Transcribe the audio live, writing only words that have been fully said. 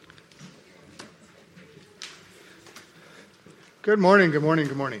Good morning, good morning,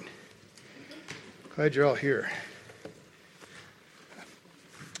 good morning. Glad you're all here.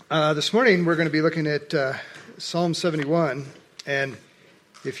 This morning we're going to be looking at Psalm 71, and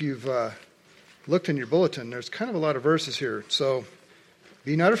if you've looked in your bulletin, there's kind of a lot of verses here, so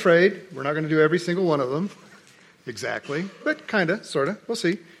be not afraid. We're not going to do every single one of them exactly, but kind of, sort of. We'll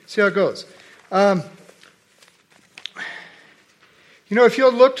see how it goes. If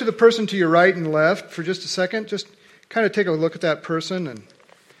you'll look to the person to your right and left for just a second, just kind of take a look at that person and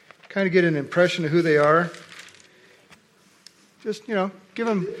kind of get an impression of who they are. Just, look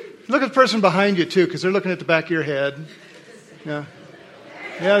at the person behind you too, because they're looking at the back of your head. Yeah,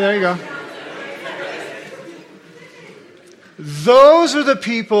 there you go. Those are the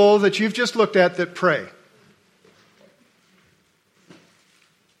people that you've just looked at that pray.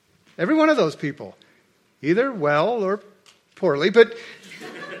 Every one of those people, either well or poorly, but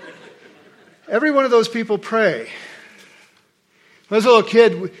every one of those people pray. When I was a little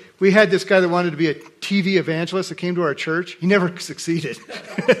kid, we had this guy that wanted to be a TV evangelist that came to our church. He never succeeded.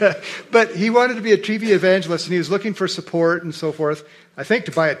 But he wanted to be a TV evangelist, and he was looking for support and so forth, I think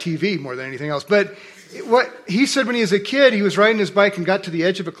to buy a TV more than anything else. But what he said when he was a kid, he was riding his bike and got to the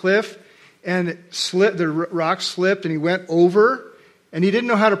edge of a cliff, and the rock slipped, and he went over, and he didn't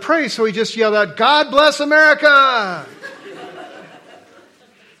know how to pray, so he just yelled out, "God bless America!"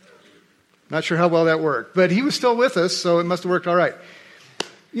 Not sure how well that worked, but he was still with us, so it must have worked all right.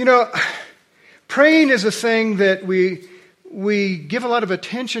 Praying is a thing that we give a lot of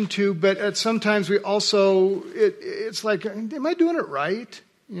attention to, but sometimes we also, it's like, am I doing it right?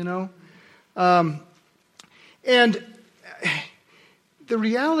 And the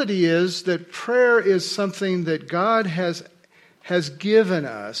reality is that prayer is something that God has given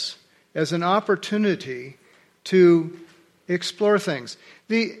us as an opportunity to explore things.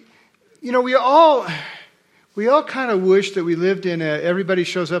 We all kind of wish that we lived in everybody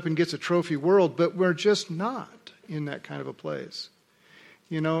shows up and gets a trophy world, but we're just not in that kind of a place.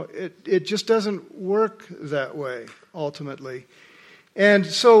 It just doesn't work that way, ultimately. And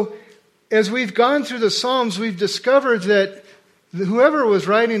so, as we've gone through the Psalms, we've discovered that whoever was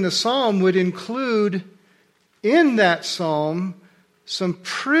writing the Psalm would include in that Psalm some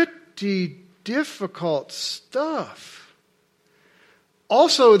pretty difficult stuff.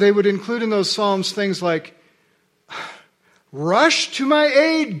 Also, they would include in those Psalms things like, "Rush to my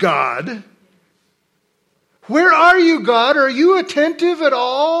aid, God. Where are you, God? Are you attentive at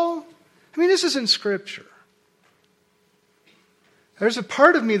all?" This is in Scripture. There's a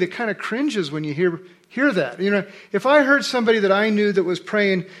part of me that kind of cringes when you hear that. If I heard somebody that I knew that was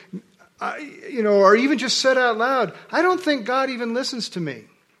praying, or even just said out loud, I don't think God even listens to me.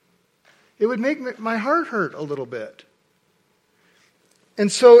 It would make my heart hurt a little bit. And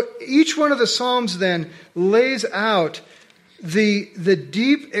so each one of the Psalms then lays out the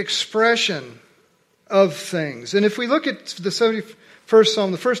deep expression of things. And if we look at the 71st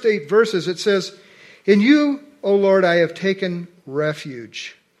Psalm, the first 8 verses, it says, "In you, O Lord, I have taken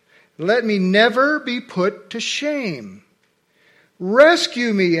refuge. Let me never be put to shame.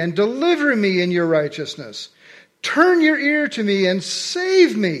 Rescue me and deliver me in your righteousness. Turn your ear to me and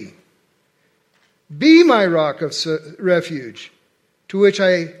save me. Be my rock of refuge, to which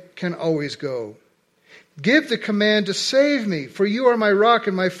I can always go. Give the command to save me, for you are my rock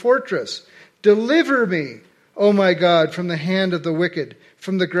and my fortress. Deliver me, O my God, from the hand of the wicked,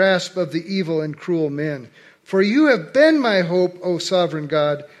 from the grasp of the evil and cruel men. For you have been my hope, O sovereign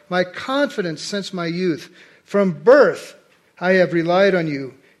God, my confidence since my youth. From birth I have relied on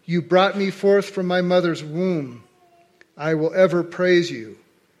you. You brought me forth from my mother's womb. I will ever praise you.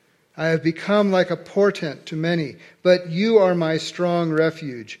 I have become like a portent to many, but you are my strong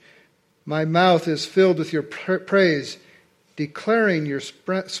refuge. My mouth is filled with your praise, declaring your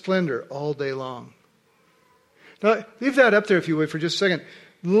splendor all day long." Now, leave that up there, if you would, for just a second.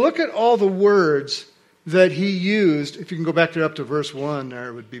 Look at all the words that he used. If you can go back up to verse 1, there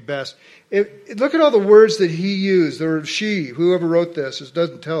it would be best. Look at all the words that he used, or she, whoever wrote this. It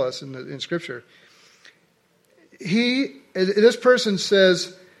doesn't tell us in Scripture. This person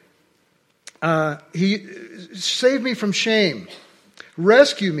says, he saved me from shame,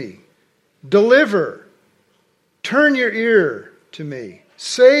 rescue me, deliver, turn your ear to me,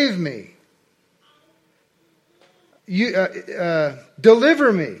 save me,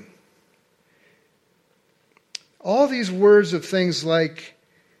 deliver me. All these words of things like,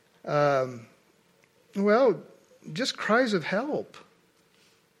 just cries of help.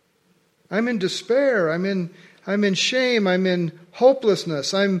 I'm in despair. I'm in shame. I'm in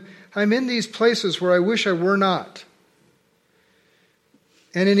hopelessness. I'm in these places where I wish I were not.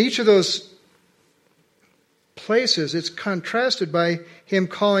 And in each of those places, it's contrasted by him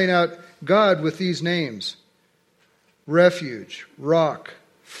calling out God with these names: refuge, rock,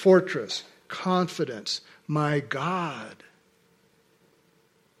 fortress, confidence, my God.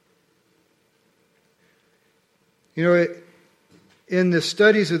 You know, in the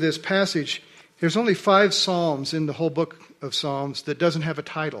studies of this passage, there's only 5 Psalms in the whole book of Psalms that doesn't have a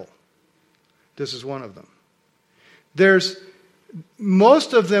title. This is one of them.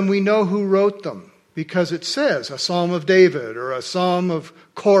 Most of them we know who wrote them, because it says a Psalm of David or a Psalm of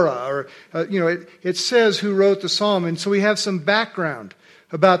Korah, or it says who wrote the psalm, and so we have some background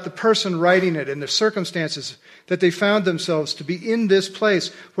about the person writing it and the circumstances that they found themselves to be in this place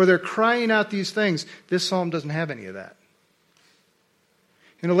where they're crying out these things. This psalm doesn't have any of that.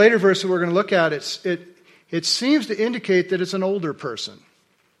 In a later verse that we're going to look at, it seems to indicate that it's an older person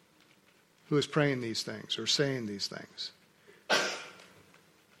who is praying these things or saying these things.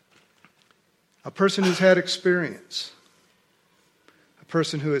 A person who's had experience. A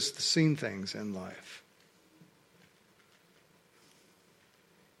person who has seen things in life.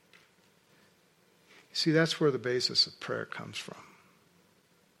 See, that's where the basis of prayer comes from.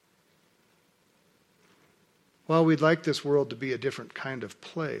 While we'd like this world to be a different kind of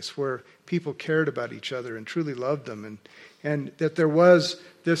place where people cared about each other and truly loved them, and that there was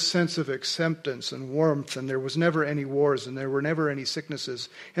this sense of acceptance and warmth, and there was never any wars, and there were never any sicknesses,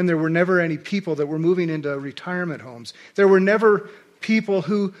 and there were never any people that were moving into retirement homes. There were never people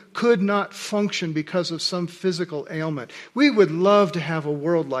who could not function because of some physical ailment. We would love to have a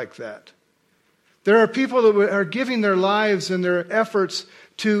world like that. There are people that are giving their lives and their efforts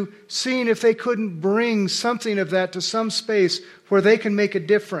to seeing if they couldn't bring something of that to some space where they can make a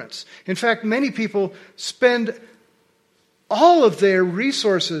difference. In fact, many people spend all of their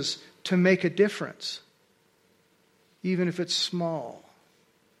resources to make a difference, even if it's small.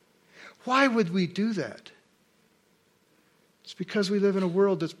 Why would we do that? It's because we live in a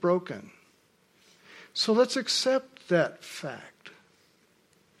world that's broken. So let's accept that fact.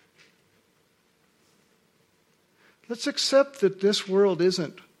 Let's accept that this world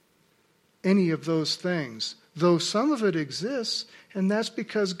isn't any of those things, though some of it exists, and that's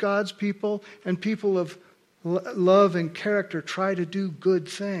because God's people and people of love and character try to do good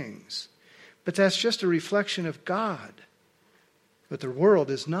things. But that's just a reflection of God. But the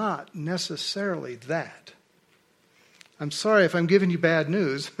world is not necessarily that. I'm sorry if I'm giving you bad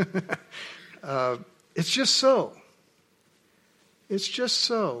news. It's just so. It's just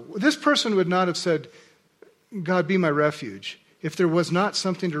so. This person would not have said, God, be my refuge, if there was not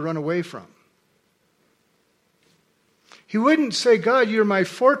something to run away from. He wouldn't say, God, you're my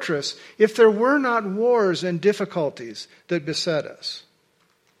fortress, if there were not wars and difficulties that beset us.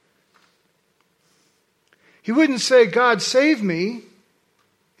 He wouldn't say, God, save me,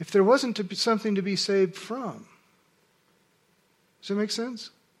 if there wasn't something to be saved from. Does that make sense?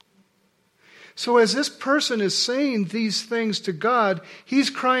 So as this person is saying these things to God, he's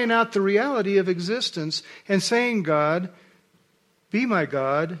crying out the reality of existence and saying, God, be my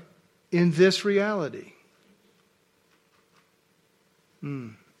God in this reality.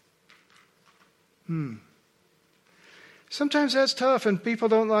 Sometimes that's tough, and people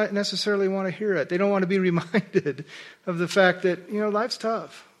don't necessarily want to hear it. They don't want to be reminded of the fact that, life's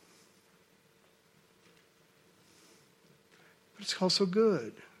tough. But it's also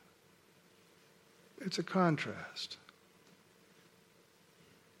good. It's a contrast.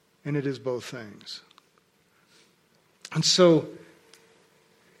 And it is both things. And so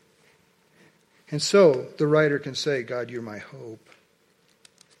the writer can say, God, you're my hope.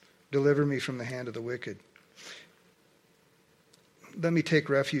 Deliver me from the hand of the wicked. Let me take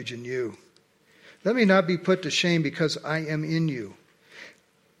refuge in you. Let me not be put to shame because I am in you.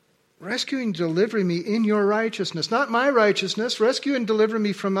 Rescue and deliver me in your righteousness. Not my righteousness. Rescue and deliver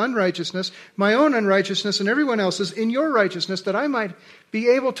me from unrighteousness, my own unrighteousness and everyone else's, in your righteousness, that I might be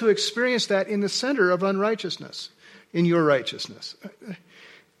able to experience that in the center of unrighteousness, in your righteousness.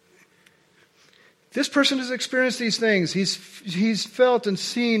 This person has experienced these things. He's felt and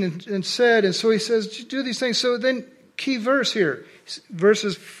seen and said, and so he says, do these things. So then, key verse here,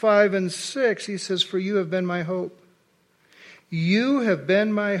 verses 5 and 6, he says, for you have been my hope. You have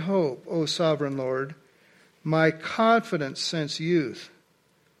been my hope, O sovereign Lord, my confidence since youth.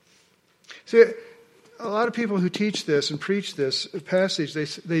 See, a lot of people who teach this and preach this passage,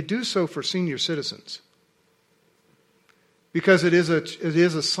 they do so for senior citizens. Because it is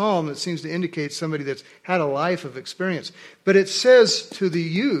a psalm that seems to indicate somebody that's had a life of experience. But it says to the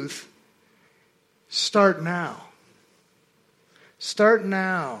youth, start now. Start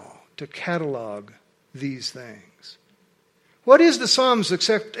now to catalog these things. What is the Psalms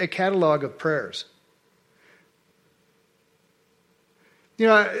except a catalog of prayers?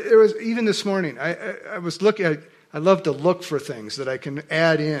 There was, even this morning, I was looking, I love to look for things that I can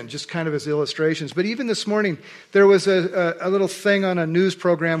add in, just kind of as illustrations. But even this morning, there was a little thing on a news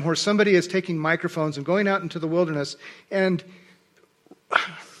program where somebody is taking microphones and going out into the wilderness and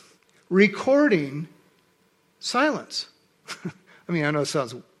recording silence. I mean, I know it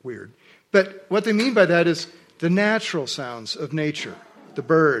sounds weird, but what they mean by that is the natural sounds of nature, the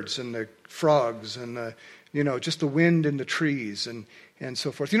birds and the frogs and just the wind in the trees and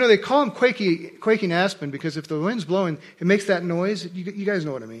so forth. They call them quaking aspen because if the wind's blowing, it makes that noise. You guys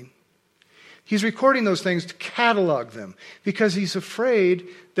know what I mean. He's recording those things to catalog them because he's afraid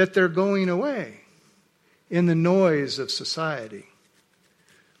that they're going away in the noise of society.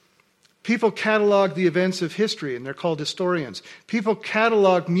 People catalog the events of history, and they're called historians. People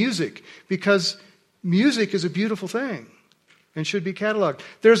catalog music because music is a beautiful thing and should be cataloged.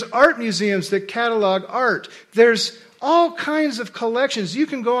 There's art museums that catalog art. There's all kinds of collections. You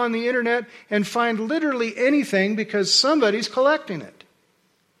can go on the internet and find literally anything because somebody's collecting it.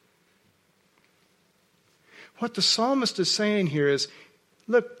 What the psalmist is saying here is,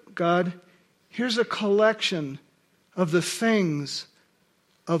 look, God, here's a collection of the things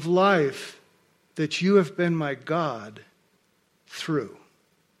of life that you have been my God through.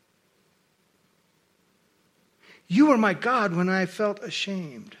 You were my God when I felt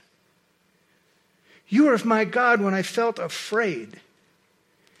ashamed. You were my God when I felt afraid.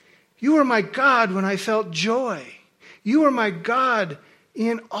 You were my God when I felt joy. You were my God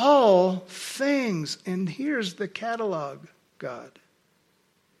in all things. And here's the catalog, God.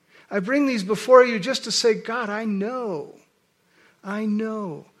 I bring these before you just to say, God, I know,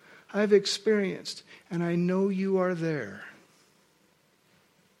 I've experienced, and I know you are there.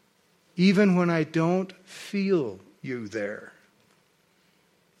 Even when I don't feel you there.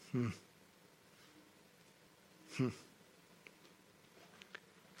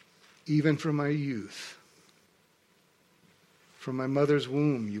 Even from my youth, from my mother's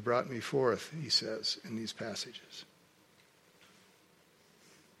womb, you brought me forth, he says in these passages.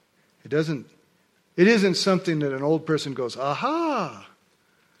 It isn't something that an old person goes, aha,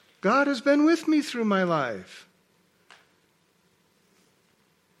 God has been with me through my life.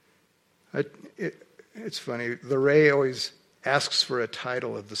 It's funny, Larray always asks for a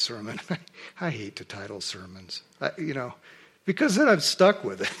title of the sermon. I hate to title sermons, because then I'm stuck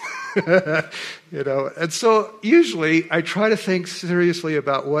with it. And so usually I try to think seriously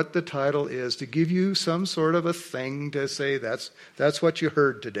about what the title is to give you some sort of a thing to say that's what you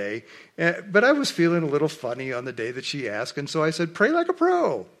heard today. But I was feeling a little funny on the day that she asked, and so I said, pray like a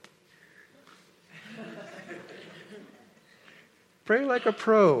pro. Pray like a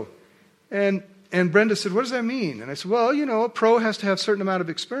pro. And Brenda said, what does that mean? And I said, well, a pro has to have a certain amount of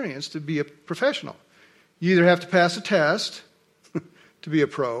experience to be a professional. You either have to pass a test to be a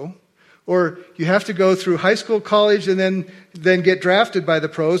pro, or you have to go through high school, college, and then get drafted by the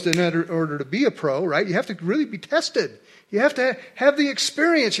pros in order to be a pro, right? You have to really be tested. You have to have the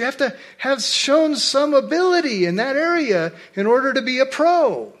experience. You have to have shown some ability in that area in order to be a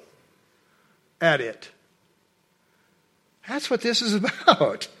pro at it. That's what this is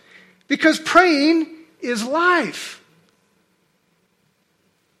about. Because praying is life.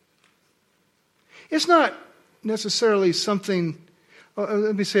 It's not necessarily something,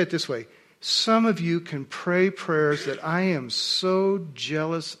 let me say it this way. Some of you can pray prayers that I am so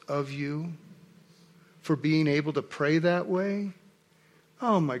jealous of you for being able to pray that way.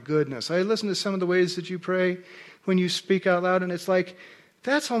 Oh my goodness. I listen to some of the ways that you pray when you speak out loud, and it's like,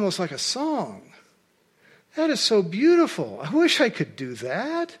 that's almost like a song. That is so beautiful. I wish I could do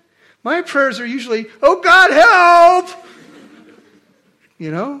that. My prayers are usually, oh God, help!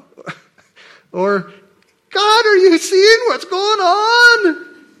 Or, God, are you seeing what's going on?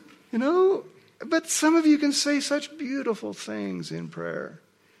 But some of you can say such beautiful things in prayer.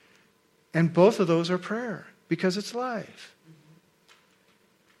 And both of those are prayer, because it's life.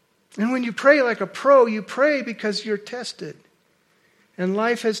 And when you pray like a pro, you pray because you're tested. And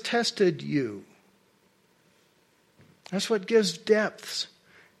life has tested you. That's what gives depths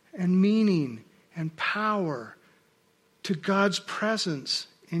and meaning and power to God's presence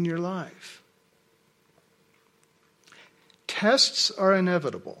in your life. Tests are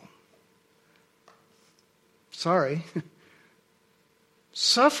inevitable. Sorry.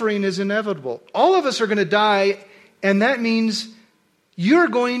 Suffering is inevitable. All of us are going to die, and that means you're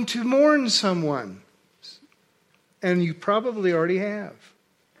going to mourn someone. And you probably already have.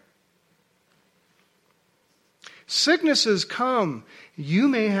 Sicknesses come. You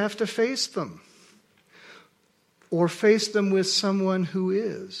may have to face them. Or face them with someone who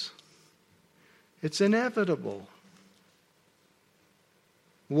is. It's inevitable.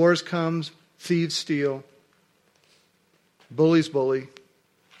 Wars comes, thieves steal, bullies bully.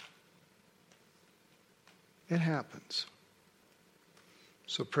 It happens.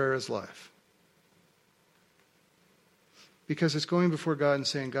 So prayer is life. Because it's going before God and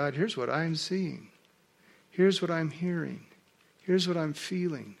saying, God, here's what I'm seeing. Here's what I'm hearing. Here's what I'm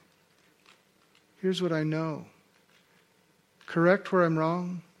feeling. Here's what I know. Correct where I'm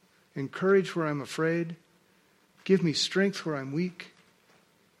wrong. Encourage where I'm afraid. Give me strength where I'm weak.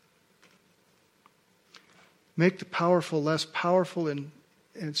 Make the powerful less powerful and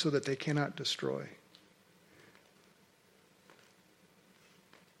so that they cannot destroy.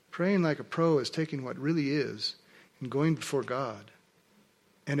 Praying like a pro is taking what really is and going before God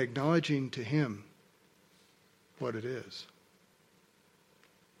and acknowledging to Him what it is.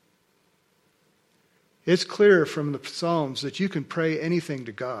 It's clear from the Psalms that you can pray anything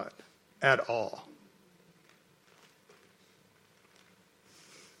to God at all.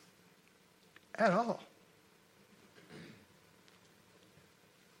 At all.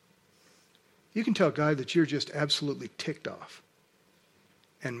 You can tell God that you're just absolutely ticked off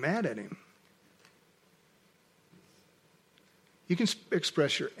and mad at Him. You can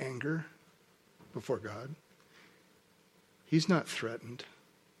express your anger before God. He's not threatened.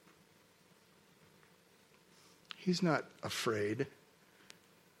 He's not afraid.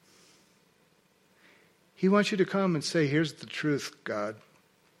 He wants you to come and say, here's the truth, God,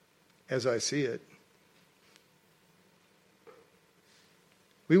 as I see it.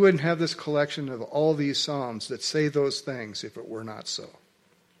 We wouldn't have this collection of all these Psalms that say those things if it were not so.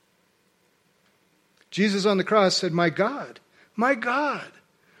 Jesus on the cross said, my God,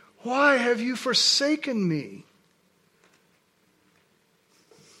 why have you forsaken me?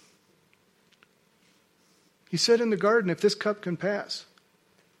 He said in the garden, if this cup can pass,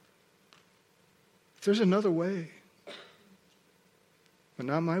 if there's another way, but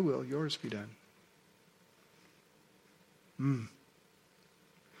not my will, yours be done.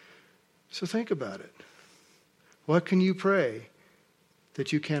 So think about it. What can you pray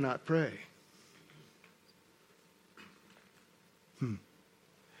that you cannot pray?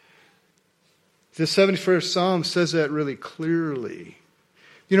 The 71st Psalm says that really clearly.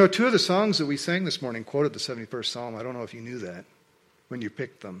 You know, two of the songs that we sang this morning quoted the 71st Psalm. I don't know if you knew that when you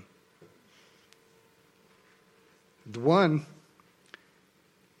picked them. The one,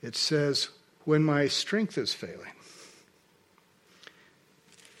 it says, when my strength is failing.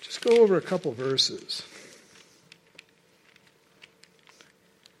 Just go over a couple verses.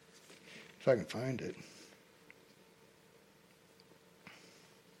 If I can find it.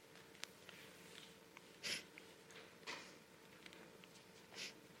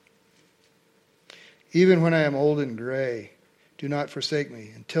 Even when I am old and gray, do not forsake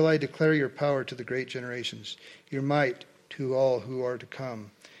me, until I declare your power to the great generations, your might to all who are to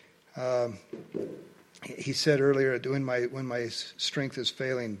come. He said earlier, when my strength is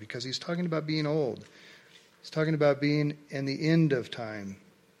failing, because he's talking about being old. He's talking about being in the end of time.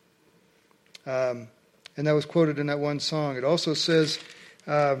 And that was quoted in that one song. It also says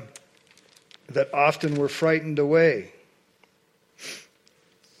that often we're frightened away.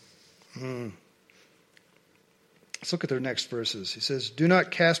 Let's look at their next verses. He says, do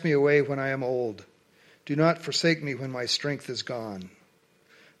not cast me away when I am old. Do not forsake me when my strength is gone.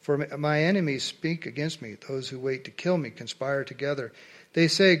 For my enemies speak against me. Those who wait to kill me conspire together. They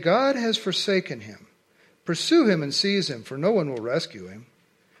say, God has forsaken him. Pursue him and seize him, for no one will rescue him.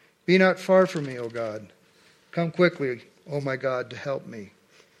 Be not far from me, O God. Come quickly, O my God, to help me.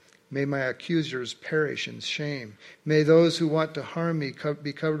 May my accusers perish in shame. May those who want to harm me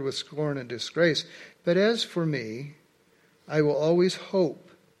be covered with scorn and disgrace. But as for me, I will always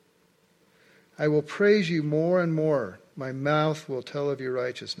hope. I will praise you more and more. My mouth will tell of your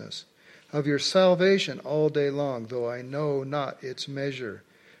righteousness, of your salvation all day long, though I know not its measure.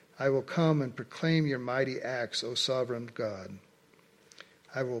 I will come and proclaim your mighty acts, O sovereign God.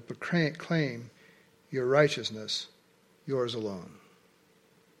 I will proclaim your righteousness, yours alone.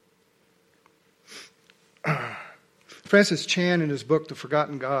 Francis Chan, in his book, The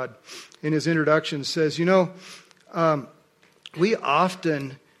Forgotten God, in his introduction says, we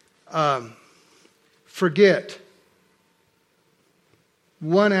often forget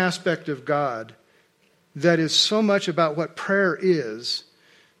one aspect of God that is so much about what prayer is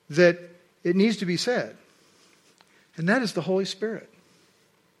that it needs to be said. And that is the Holy Spirit.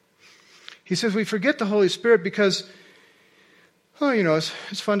 He says we forget the Holy Spirit because,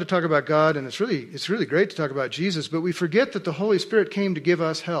 it's fun to talk about God and it's really great to talk about Jesus, but we forget that the Holy Spirit came to give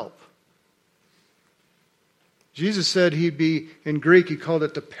us help. Jesus said he'd be, in Greek, he called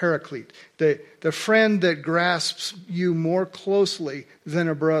it the paraclete, the friend that grasps you more closely than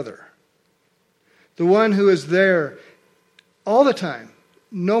a brother. The one who is there all the time,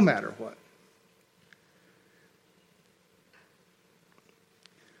 no matter what.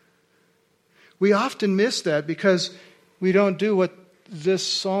 We often miss that because we don't do what this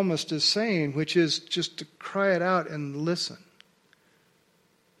psalmist is saying, which is just to cry it out and listen.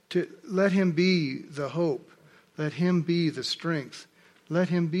 To let him be the hope. Let him be the strength. Let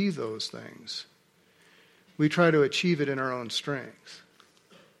him be those things. We try to achieve it in our own strength.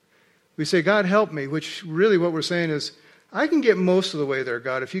 We say, God, help me, which really what we're saying is, I can get most of the way there,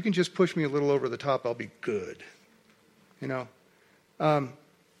 God. If you can just push me a little over the top, I'll be good. You know?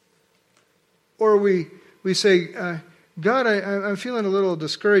 Or we say, God, I'm feeling a little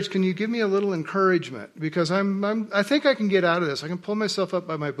discouraged. Can you give me a little encouragement? Because I think I can get out of this. I can pull myself up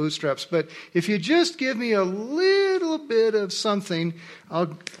by my bootstraps. But if you just give me a little bit of something,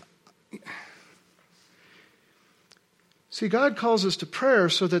 I'll... See, God calls us to prayer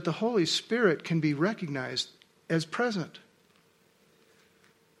so that the Holy Spirit can be recognized as present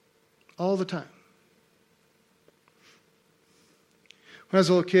all the time. When I was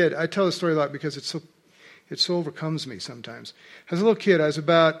a little kid, I tell this story a lot because it so overcomes me sometimes. As a little kid, I was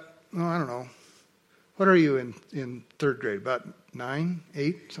about, I don't know, what are you in third grade? About 9,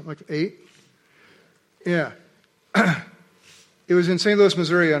 8, something like that? 8? Yeah. It was in St. Louis,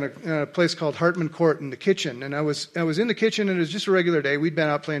 Missouri, on a place called Hartman Court in the kitchen. And I was in the kitchen, and it was just a regular day. We'd been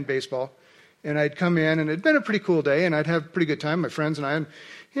out playing baseball. And I'd come in, and it'd been a pretty cool day, and I'd have a pretty good time, my friends and I. And,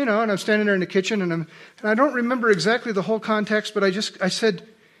 and I'm standing there in the kitchen, and I don't remember exactly the whole context, but I said,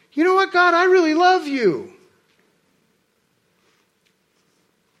 you know what, God, I really love you.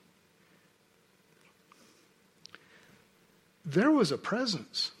 There was a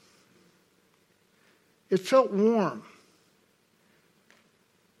presence. It felt warm.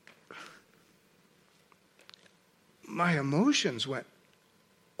 My emotions went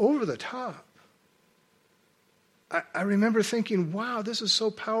over the top. I remember thinking, wow, this is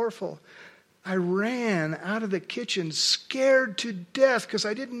so powerful. I ran out of the kitchen scared to death because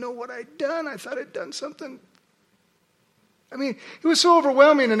I didn't know what I'd done. I thought I'd done something. I mean, it was so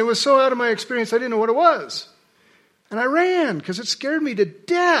overwhelming and it was so out of my experience, I didn't know what it was. And I ran because it scared me to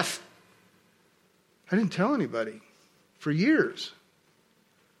death. I didn't tell anybody for years.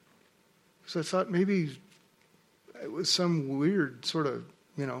 Because I thought maybe it was some weird sort of,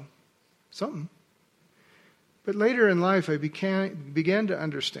 something. But later in life, I began to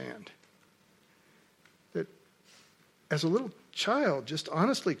understand that as a little child, just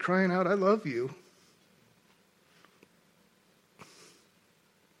honestly crying out, I love you,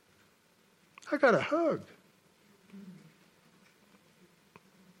 I got a hug.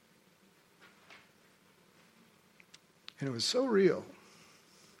 And it was so real.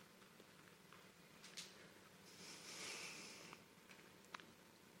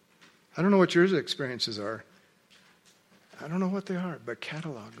 I don't know what your experiences are. I don't know what they are, but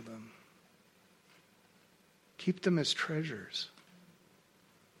catalog them. Keep them as treasures.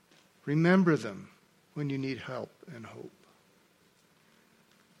 Remember them when you need help and hope.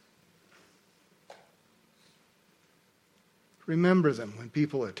 Remember them when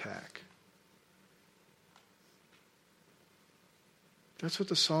people attack. That's what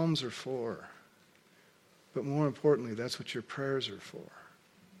the Psalms are for. But more importantly, that's what your prayers are for.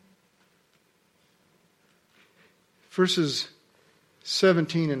 Verses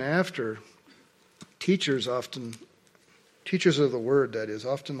 17 and after, teachers of the word, that is,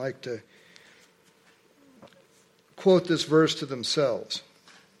 often like to quote this verse to themselves.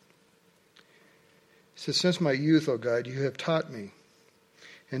 It says, since my youth, O God, you have taught me,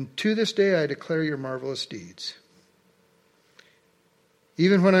 and to this day I declare your marvelous deeds.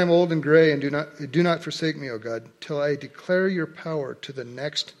 Even when I'm old and gray, and do not forsake me, O God, till I declare your power to the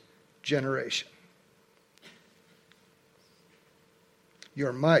next generation.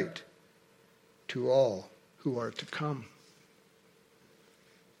 Your might to all who are to come.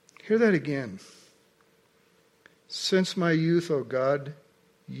 Hear that again. Since my youth, O God,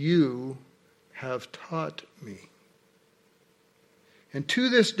 you have taught me. And to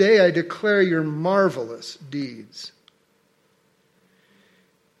this day I declare your marvelous deeds.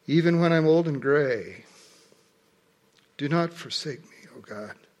 Even when I'm old and gray, do not forsake me, O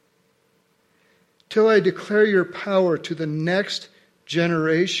God, till I declare your power to the next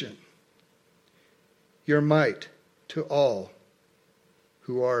generation, your might to all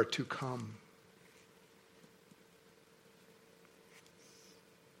who are to come.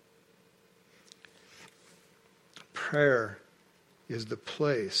 Prayer is the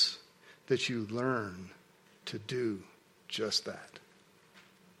place that you learn to do just that.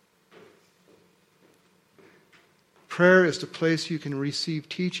 Prayer is the place you can receive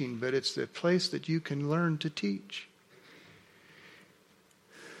teaching, but it's the place that you can learn to teach.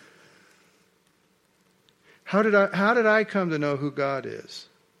 How did I come to know who God is?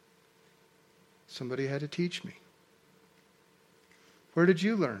 Somebody had to teach me. Where did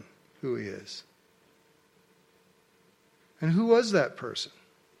you learn who He is? And who was that person?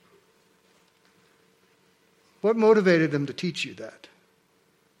 What motivated them to teach you that?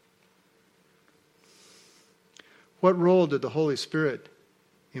 What role did the Holy Spirit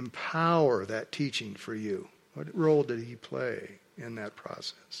empower that teaching for you? What role did He play in that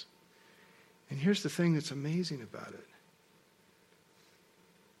process? And here's the thing that's amazing about it.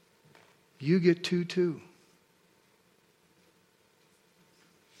 You get to too.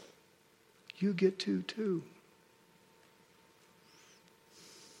 You get to too.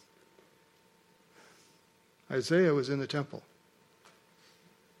 Isaiah was in the temple.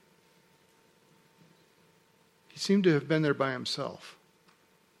 He seemed to have been there by himself.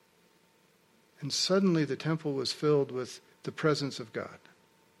 And suddenly the temple was filled with the presence of God.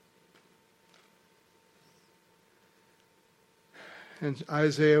 And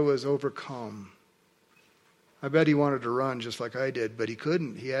Isaiah was overcome. I bet he wanted to run just like I did, but he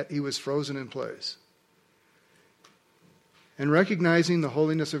couldn't. He was frozen in place. And recognizing the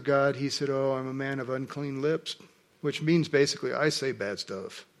holiness of God, he said, "Oh, I'm a man of unclean lips," which means basically, I say bad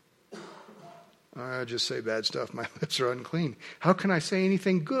stuff. I just say bad stuff. My lips are unclean. How can I say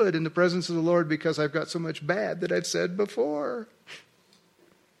anything good in the presence of the Lord because I've got so much bad that I've said before?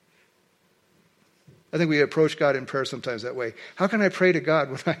 I think we approach God in prayer sometimes that way. How can I pray to God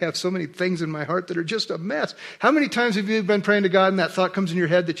when I have so many things in my heart that are just a mess? How many times have you been praying to God and that thought comes in your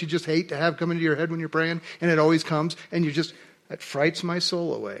head that you just hate to have come into your head when you're praying, and it always comes, and you just, that frights my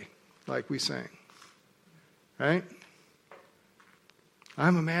soul away, like we sang. Right?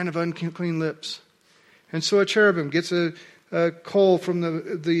 I'm a man of unclean lips. And so a cherubim gets a coal from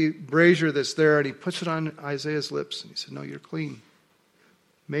the brazier that's there, and he puts it on Isaiah's lips, and he said, "No, you're clean.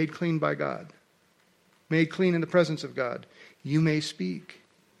 Made clean by God. Made clean in the presence of God. You may speak,"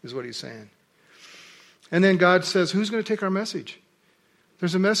 is what he's saying. And then God says, who's going to take our message?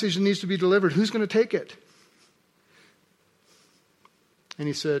 There's a message that needs to be delivered. Who's going to take it? And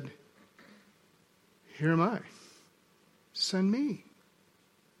he said, "Here am I. Send me.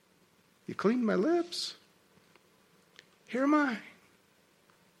 You cleaned my lips. Here am I.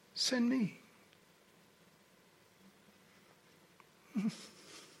 Send me."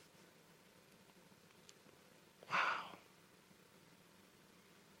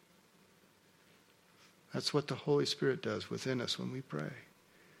 That's what the Holy Spirit does within us when we pray.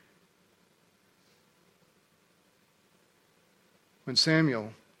 When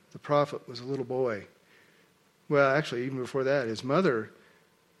Samuel, the prophet, was a little boy, well, actually, even before that, his mother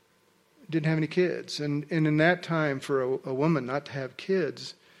didn't have any kids. And in that time, for a woman not to have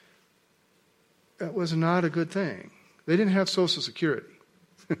kids, that was not a good thing. They didn't have Social Security.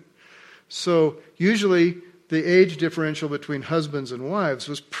 So usually the age differential between husbands and wives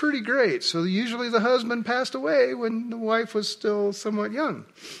was pretty great. So usually the husband passed away when the wife was still somewhat young.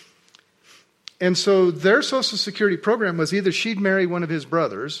 And so their Social Security program was either she'd marry one of his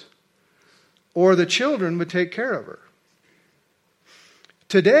brothers or the children would take care of her.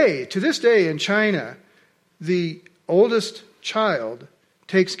 Today, to this day in China, the oldest child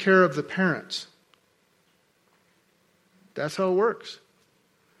takes care of the parents. That's how it works.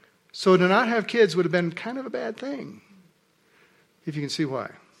 So to not have kids would have been kind of a bad thing, if you can see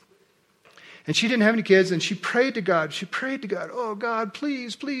why. And she didn't have any kids, and she prayed to God. She prayed to God, "Oh, God,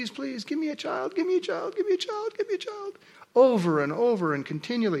 please, please, please, give me a child, give me a child, give me a child, give me a child." Over and over and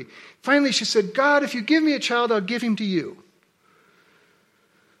continually. Finally, she said, "God, if you give me a child, I'll give him to you."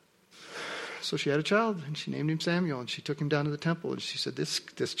 So she had a child, and she named him Samuel, and she took him down to the temple, and she said,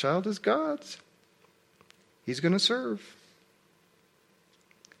 this child is God's. He's going to serve.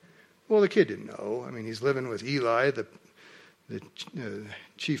 Well, the kid didn't know. I mean, he's living with Eli, the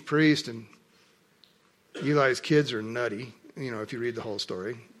chief priest, and Eli's kids are nutty. You know, if you read the whole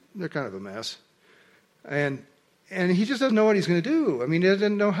story, they're kind of a mess. And he just doesn't know what he's going to do. I mean, he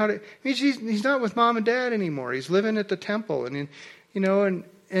doesn't know how to. I mean, he's not with mom and dad anymore. He's living at the temple, and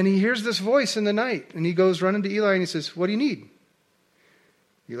he hears this voice in the night, and he goes running to Eli and he says, "What do you need?"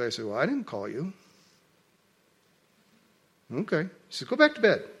 Eli said, "Well, I didn't call you." Okay. He says, "Go back to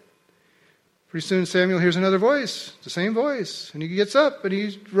bed." Pretty soon Samuel hears another voice, the same voice. And he gets up and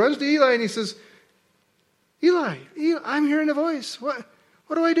he runs to Eli and he says, Eli, I'm hearing a voice. What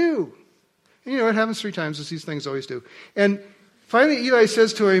do I do? And it happens 3 times, as these things always do. And finally Eli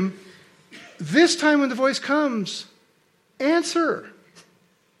says to him, This time when the voice comes, answer.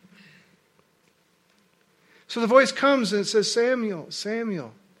 So the voice comes and it says, Samuel,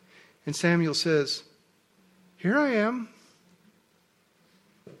 Samuel. And Samuel says, here I am.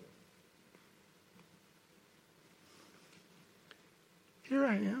 Here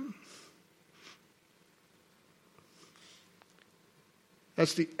I am.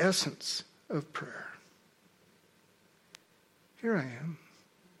 That's the essence of prayer. Here I am.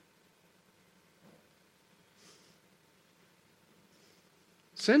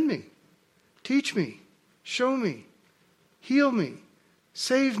 Send me. Teach me. Show me. Heal me.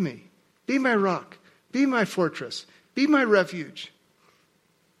 Save me. Be my rock. Be my fortress. Be my refuge.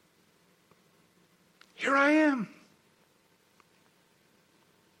 Here I am.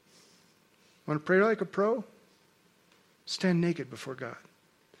 Want to pray like a pro? Stand naked before God.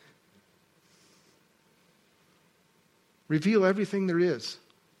 Reveal everything there is.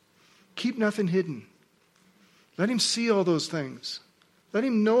 Keep nothing hidden. Let him see all those things. Let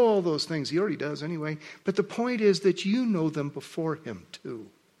him know all those things. He already does anyway. But the point is that you know them before him too.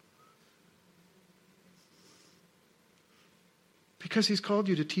 Because he's called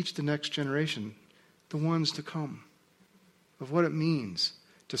you to teach the next generation, the ones to come, of what it means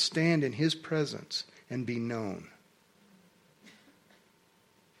to stand in his presence and be known.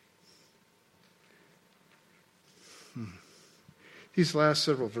 These last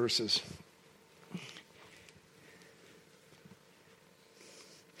several verses.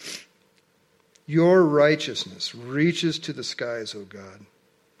 Your righteousness reaches to the skies, O God.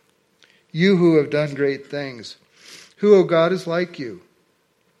 You who have done great things. Who, O God, is like you?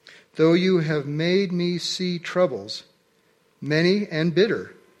 Though you have made me see troubles, many and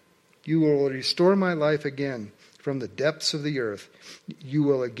bitter, you will restore my life again from the depths of the earth. You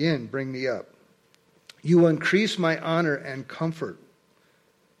will again bring me up. You will increase my honor and comfort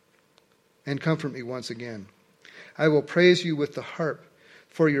me once again. I will praise you with the harp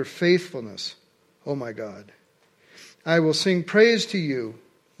for your faithfulness, O my God. I will sing praise to you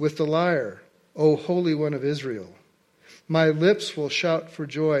with the lyre, O Holy One of Israel. My lips will shout for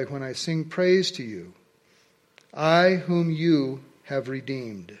joy when I sing praise to you, I whom you have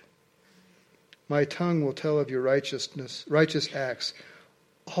redeemed. My tongue will tell of your righteous acts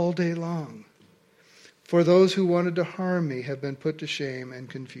all day long. For those who wanted to harm me have been put to shame and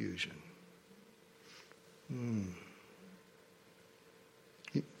confusion.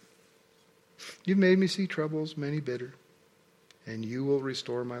 You've made me see troubles, many bitter, and you will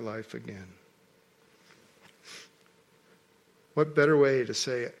restore my life again. What better way to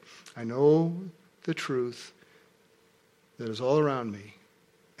say it? I know the truth that is all around me,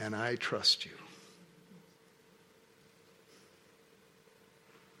 and I trust you.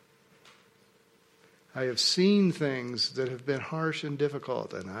 I have seen things that have been harsh and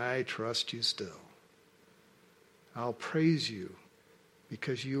difficult, and I trust you still. I'll praise you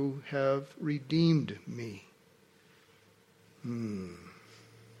because you have redeemed me.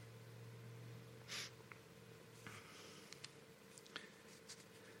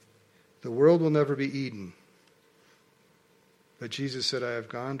 The world will never be Eden. But Jesus said, I have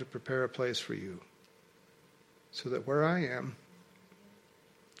gone to prepare a place for you, so that where I am,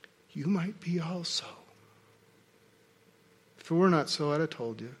 you might be also. If it were not so, I'd have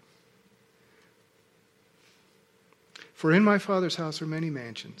told you. For in my Father's house are many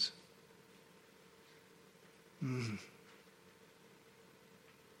mansions. I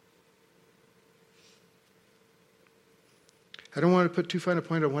don't want to put too fine a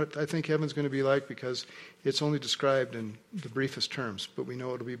point on what I think heaven's going to be like because it's only described in the briefest terms, but we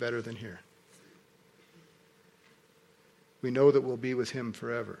know it'll be better than here. We know that we'll be with him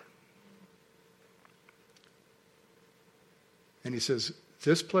forever. And he says,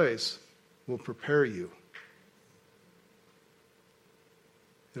 this place will prepare you.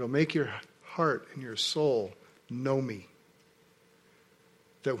 It'll make your heart and your soul know me.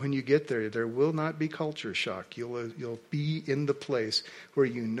 That when you get there, there will not be culture shock. You'll be in the place where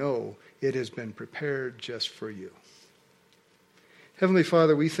you know it has been prepared just for you. Heavenly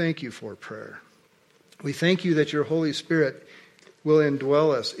Father, we thank you for prayer. We thank you that your Holy Spirit will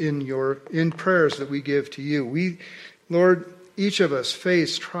indwell us in prayers that we give to you. Lord, each of us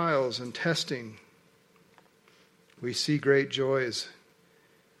face trials and testing. We see great joys.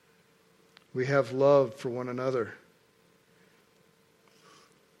 We have love for one another.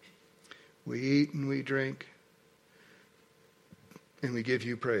 We eat and we drink, and we give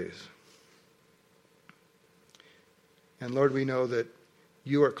you praise. And Lord, we know that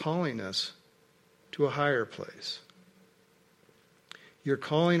you are calling us to a higher place. You're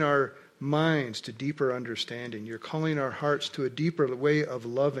calling our minds to deeper understanding. You're calling our hearts to a deeper way of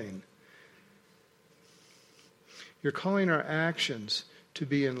loving. You're calling our actions to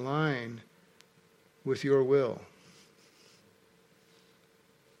be in line with your will.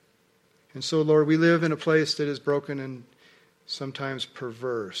 And so, Lord, we live in a place that is broken and sometimes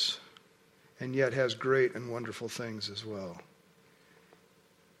perverse, and yet has great and wonderful things as well.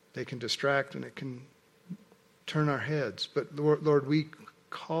 They can distract and it can turn our heads. But Lord, we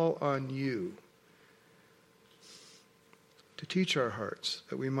call on you to teach our hearts,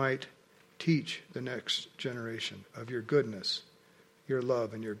 that we might teach the next generation of your goodness, your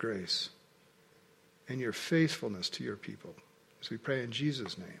love, and your grace, and your faithfulness to your people. As we pray in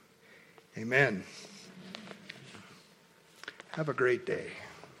Jesus' name. Amen. Have a great day.